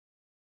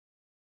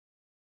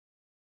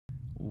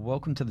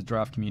Welcome to the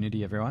Giraffe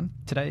community, everyone.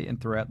 Today and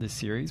throughout this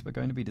series, we're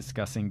going to be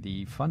discussing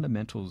the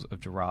fundamentals of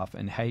Giraffe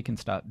and how you can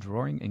start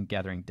drawing and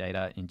gathering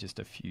data in just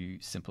a few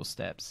simple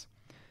steps.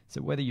 So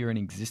whether you're an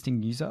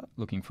existing user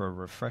looking for a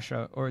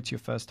refresher or it's your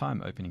first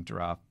time opening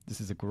Giraffe,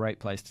 this is a great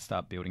place to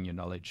start building your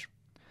knowledge.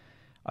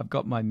 I've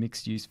got my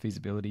mixed-use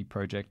feasibility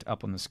project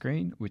up on the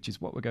screen, which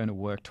is what we're going to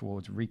work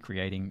towards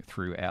recreating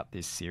throughout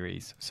this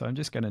series. So I'm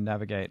just going to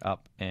navigate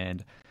up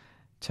and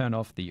turn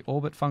off the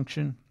orbit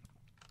function.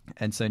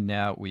 And so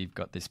now we've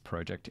got this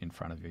project in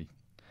front of you.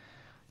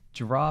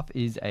 Giraffe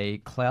is a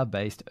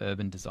cloud-based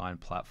urban design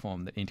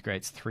platform that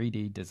integrates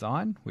 3D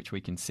design, which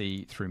we can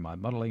see through my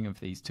modeling of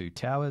these two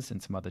towers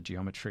and some other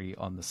geometry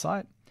on the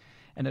site.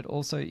 And it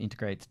also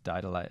integrates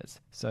data layers.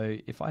 So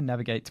if I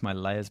navigate to my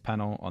layers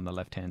panel on the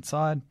left-hand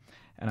side,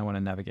 and I want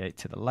to navigate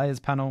to the layers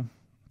panel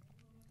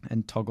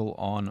and toggle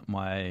on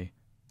my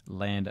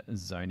land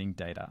zoning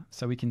data.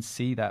 So we can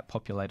see that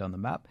populate on the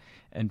map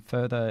and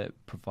further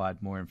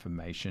provide more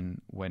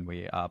information when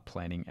we are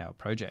planning our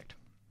project.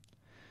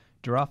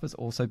 Giraffe is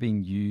also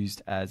being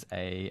used as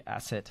a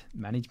asset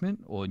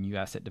management or new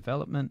asset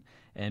development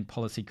and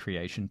policy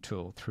creation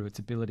tool through its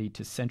ability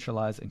to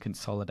centralize and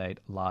consolidate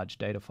large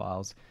data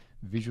files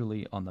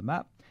visually on the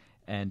map.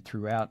 And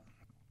throughout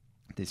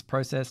this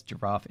process,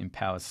 Giraffe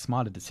empowers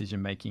smarter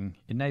decision making,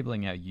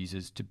 enabling our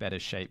users to better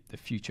shape the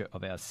future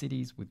of our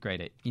cities with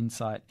greater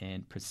insight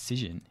and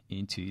precision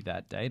into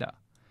that data.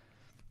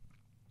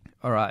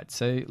 All right,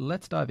 so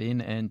let's dive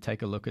in and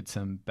take a look at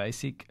some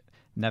basic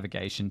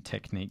navigation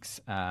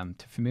techniques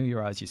to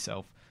familiarize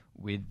yourself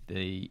with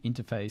the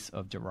interface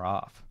of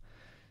Giraffe.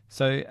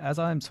 So as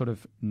I'm sort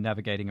of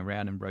navigating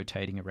around and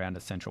rotating around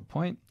a central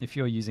point, if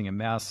you're using a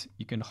mouse,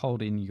 you can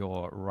hold in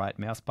your right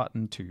mouse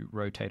button to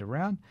rotate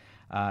around.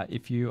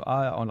 If you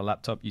are on a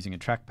laptop using a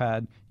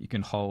trackpad, you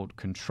can hold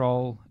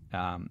Control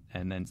and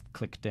then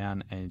click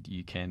down and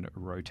you can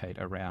rotate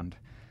around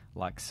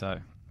like so.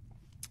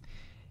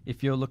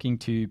 If you're looking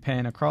to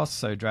pan across,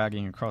 so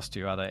dragging across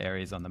to other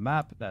areas on the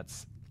map,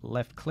 that's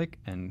left click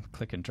and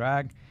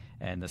drag,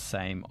 and the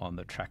same on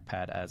the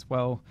trackpad as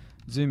well.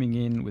 Zooming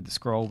in with the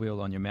scroll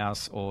wheel on your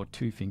mouse or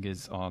two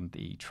fingers on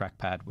the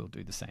trackpad will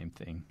do the same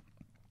thing.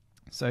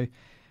 So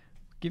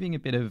giving a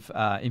bit of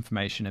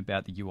information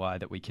about the UI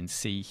that we can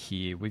see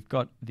here, we've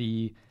got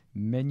the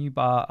menu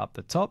bar up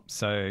the top.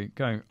 So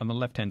going on the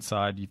left-hand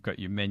side, you've got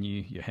your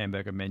menu, your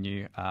hamburger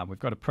menu. We've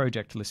got a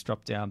project list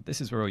drop down.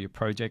 This is where all your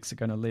projects are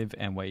going to live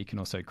and where you can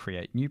also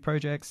create new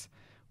projects.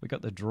 We've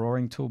got the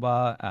drawing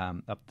toolbar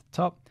up the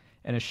top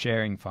and a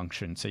sharing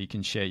function, so you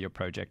can share your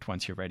project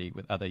once you're ready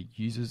with other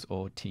users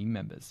or team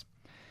members.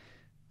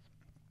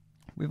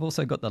 We've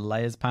also got the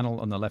layers panel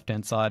on the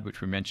left-hand side, which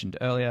we mentioned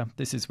earlier.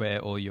 This is where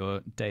all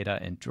your data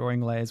and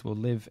drawing layers will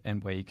live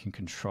and where you can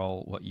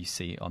control what you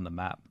see on the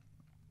map.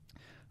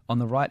 On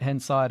the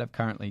right-hand side, I've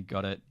currently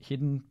got it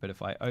hidden, but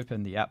if I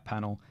open the app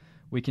panel,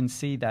 we can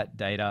see that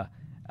data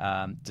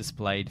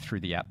displayed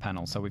through the app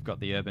panel. So we've got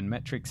the Urban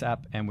Metrics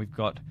app, and we've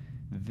got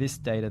this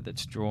data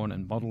that's drawn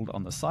and modeled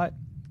on the site,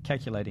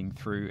 calculating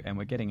through, and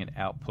we're getting an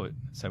output.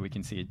 So we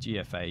can see a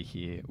GFA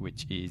here,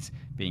 which is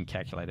being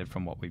calculated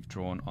from what we've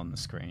drawn on the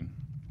screen.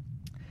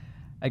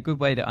 A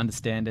good way to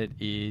understand it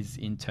is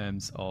in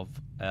terms of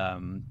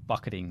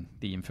bucketing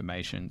the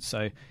information.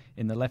 So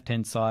in the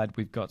left-hand side,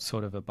 we've got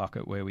sort of a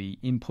bucket where we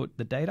input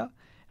the data,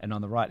 and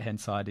on the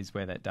right-hand side is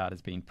where that data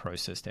is being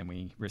processed and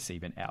we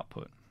receive an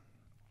output.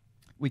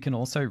 We can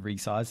also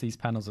resize these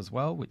panels as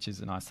well, which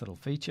is a nice little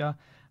feature.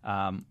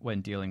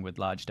 When dealing with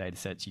large data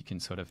sets, you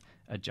can sort of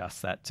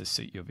adjust that to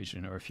suit your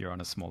vision, or if you're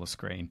on a smaller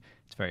screen,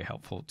 it's very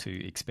helpful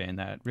to expand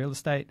that real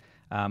estate,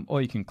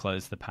 or you can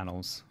close the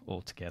panels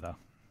altogether.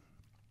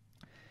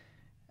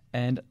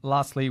 And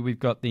lastly, we've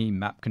got the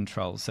map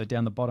controls. So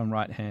down the bottom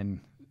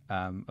right-hand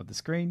of the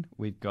screen,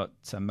 we've got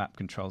some map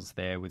controls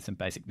there with some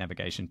basic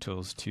navigation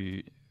tools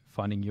to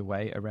finding your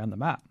way around the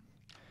map.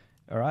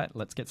 All right,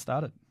 let's get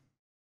started.